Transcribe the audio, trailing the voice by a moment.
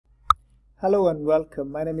Hello and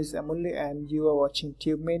welcome. My name is Amulya and you are watching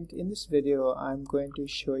TubeMint. In this video, I'm going to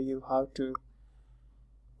show you how to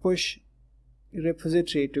push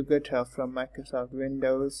repository to GitHub from Microsoft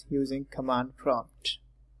Windows using command prompt.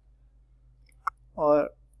 Or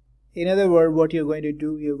in other words, what you're going to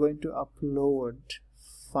do, you're going to upload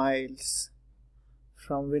files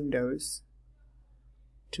from Windows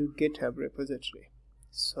to GitHub repository.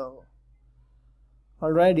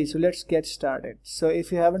 Alrighty, so let's get started. So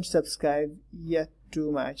if you haven't subscribed yet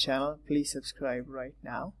to my channel, please subscribe right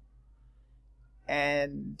now.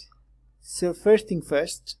 And so first thing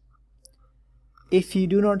first, if you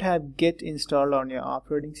do not have Git installed on your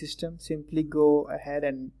operating system, simply go ahead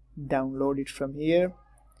and download it from here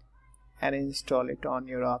and install it on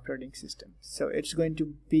your operating system. So it's going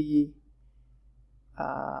to be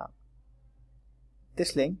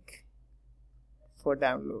this link for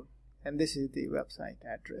download. And this is the website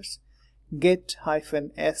address, git-scm.com,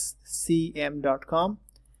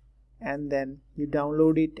 and then you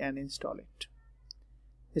download it and install it.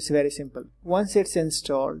 It's very simple. Once it's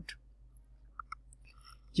installed,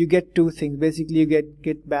 you get two things. Basically, you get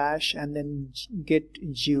git bash and then git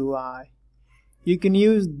GUI. You can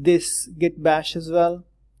use this git bash as well.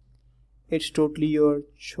 It's totally your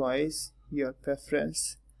choice, your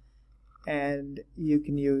preference, and you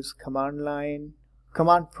can use command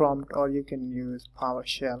prompt, or you can use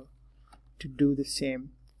PowerShell to do the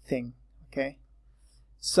same thing. Okay,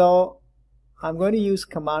 so I'm going to use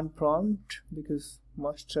command prompt because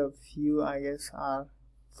most of you, I guess, are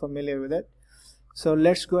familiar with it. So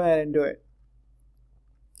let's go ahead and do it.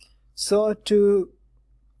 So to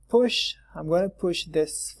push, I'm going to push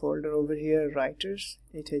this folder over here, writers.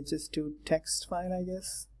 It is just to text file, I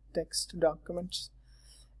guess, text documents,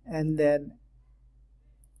 and then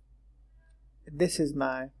this is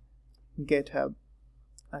my GitHub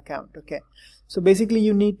account. Okay, so basically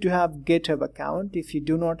you need to have GitHub account. If you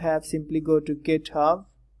do not have, simply go to GitHub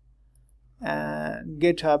and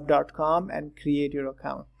github.com and create your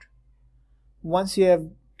account. Once you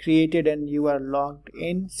have created and you are logged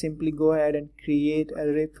in, simply go ahead and create a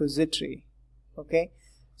repository. Okay,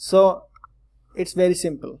 so it's very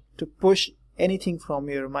simple to push anything from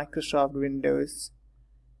your Microsoft Windows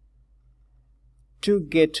to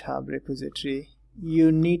GitHub repository.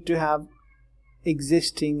 You need to have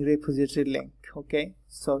existing repository link. Okay,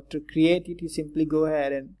 so to create it, you simply go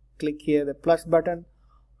ahead and click here the plus button,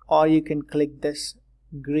 or you can click this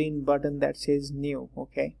green button that says new.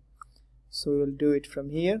 Okay, so we'll do it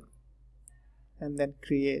from here and then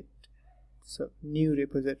create. So new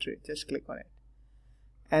repository, just click on it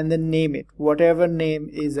and then name it whatever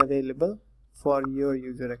name is available for your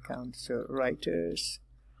user account. So writers,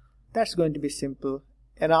 that's going to be simple.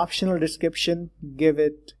 An optional description, give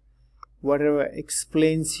it whatever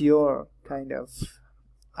explains your kind of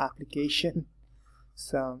application.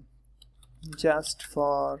 So just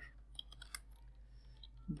for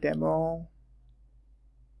demo.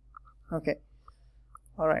 Okay,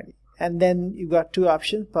 alrighty. And then you got two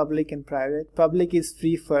options, public and private. Public is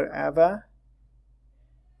free forever,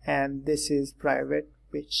 and this is private,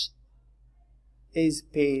 which is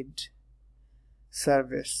paid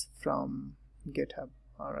service from GitHub.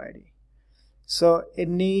 Alrighty, so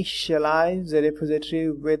initialize the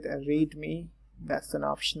repository with a readme, that's an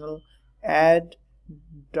optional. Add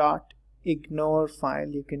 .ignore file,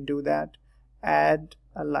 you can do that. Add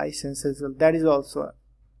a license as well, that is also an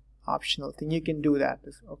optional thing, you can do that.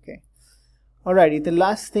 Okay, alrighty, the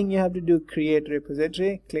last thing you have to do, create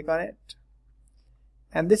repository. Click on it,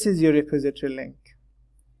 and this is your repository link.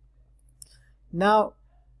 Now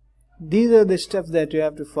these are the steps that you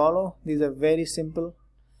have to follow. These are very simple.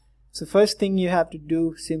 So first thing you have to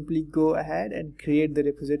do, simply go ahead and create the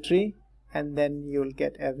repository, and then you will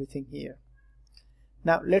get everything here.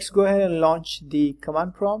 Now let's go ahead and launch the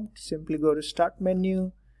command prompt. Simply go to start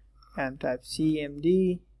menu and type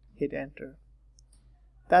CMD, hit enter.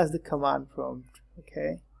 That's the command prompt,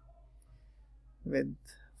 okay, with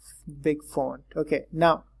big font. Okay,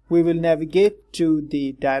 now we will navigate to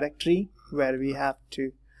the directory where we have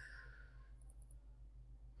to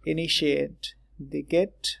initiate the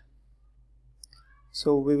Git.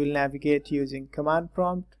 So we will navigate using command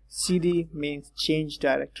prompt. CD means change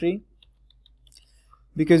directory.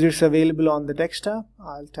 Because it's available on the desktop,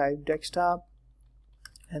 I'll type desktop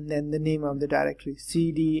and then the name of the directory,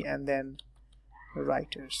 CD, and then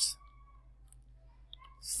writers.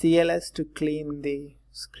 CLS to clean the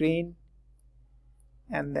screen,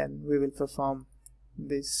 and then we will perform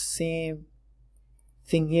the same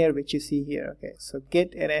thing here which you see here. Okay, so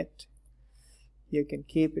git init, you can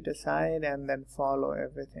keep it aside and then follow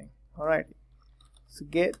everything. Alright, so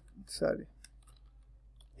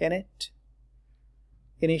init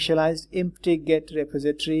initialized empty get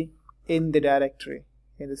repository in the directory,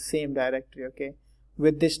 in the same directory, okay,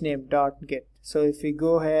 with this name .get. So if we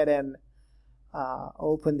go ahead and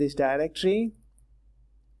open this directory,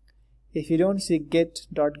 if you don't see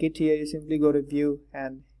get.get here, you simply go to view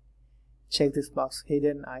and check this box,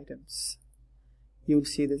 hidden items. You'll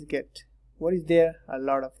see this get. What is there? A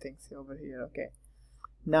lot of things over here, okay.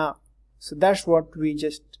 Now, so that's what we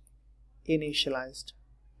just initialized.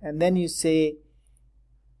 And then you say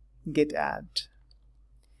git add.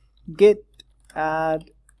 Git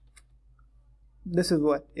add, this is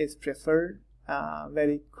what is preferred,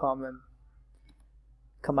 very common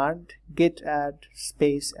command. Git add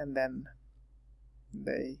space and then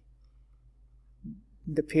the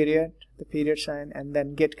period sign and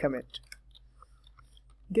then git commit.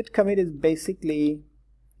 Git commit is basically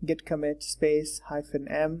git commit space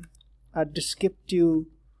 -m, a descriptive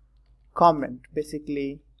comment,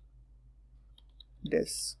 basically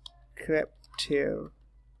descriptive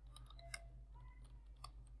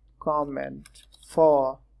comment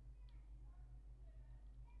for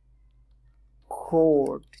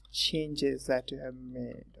code changes that you have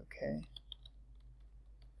made, okay.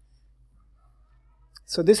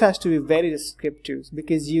 So this has to be very descriptive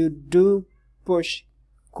because you do push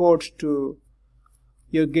code to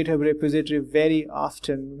your GitHub repository very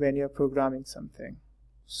often when you're programming something.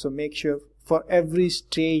 So make sure for every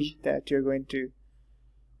stage that you're going to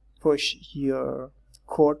push your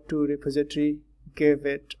code to repository, give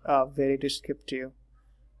it a very descriptive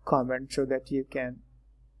comment so that you can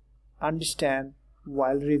understand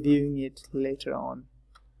while reviewing it later on.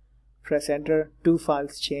 Press enter. 2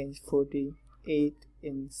 files change, 48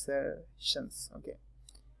 insertions, okay.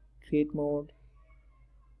 Create mode,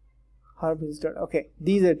 harvest. Okay,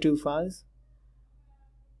 these are 2 files,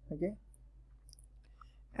 okay.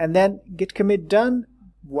 And then git commit done.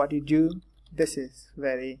 What you do, this is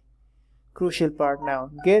very crucial part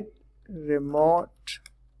now. Git remote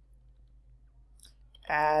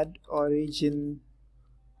add origin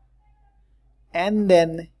and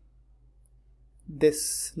then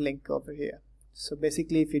this link over here. So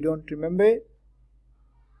basically if you don't remember it,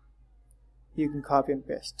 you can copy and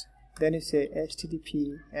paste. Then you say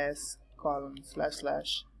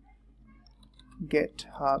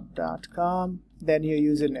https://github.com, then your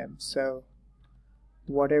username, so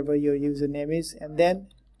whatever your username is, and then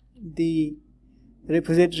the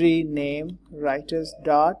repository name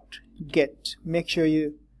writers.get. Make sure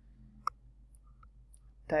you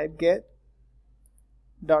type get.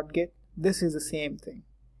 This is the same thing.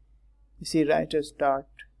 You see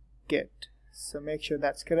writers.get, so make sure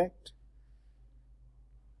that's correct.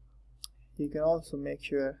 You can also make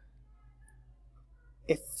sure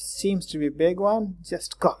if seems to be a big one,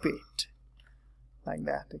 just copy it like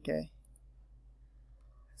that, okay.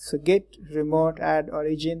 So git remote add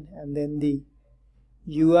origin and then the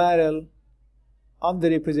URL of the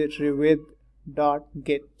repository with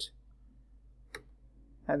 .git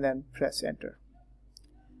and then press enter.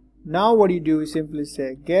 Now what you do is simply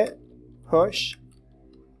say git push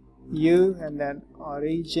u and then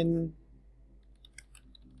origin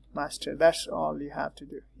master. That's all you have to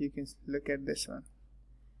do. You can look at this one,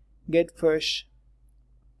 git push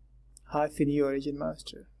 -u origin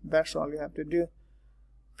master. That's all you have to do.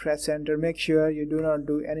 Press enter. Make sure you do not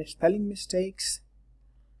do any spelling mistakes,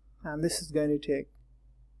 and this is going to take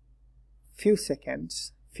few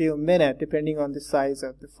seconds, few minutes, depending on the size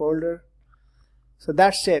of the folder. So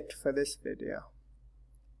that's it for this video.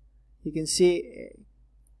 You can see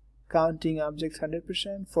counting objects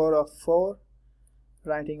 100%, 4 of 4,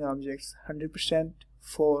 writing objects 100%,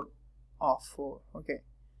 4 of 4, okay.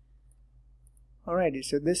 Alrighty,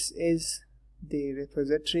 so this is the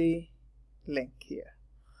repository link here.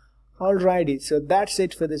 Alrighty, so that's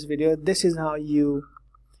it for this video. This is how you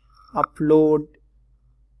upload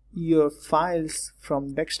your files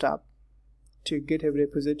from desktop to GitHub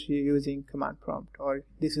repository using command prompt, or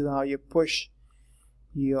this is how you push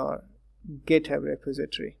your GitHub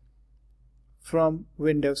repository from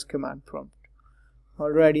Windows command prompt.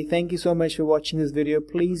 Alrighty, thank you so much for watching this video.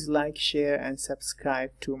 Please like, share and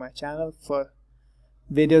subscribe to my channel for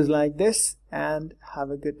videos like this, and have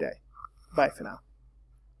a good day. Bye for now.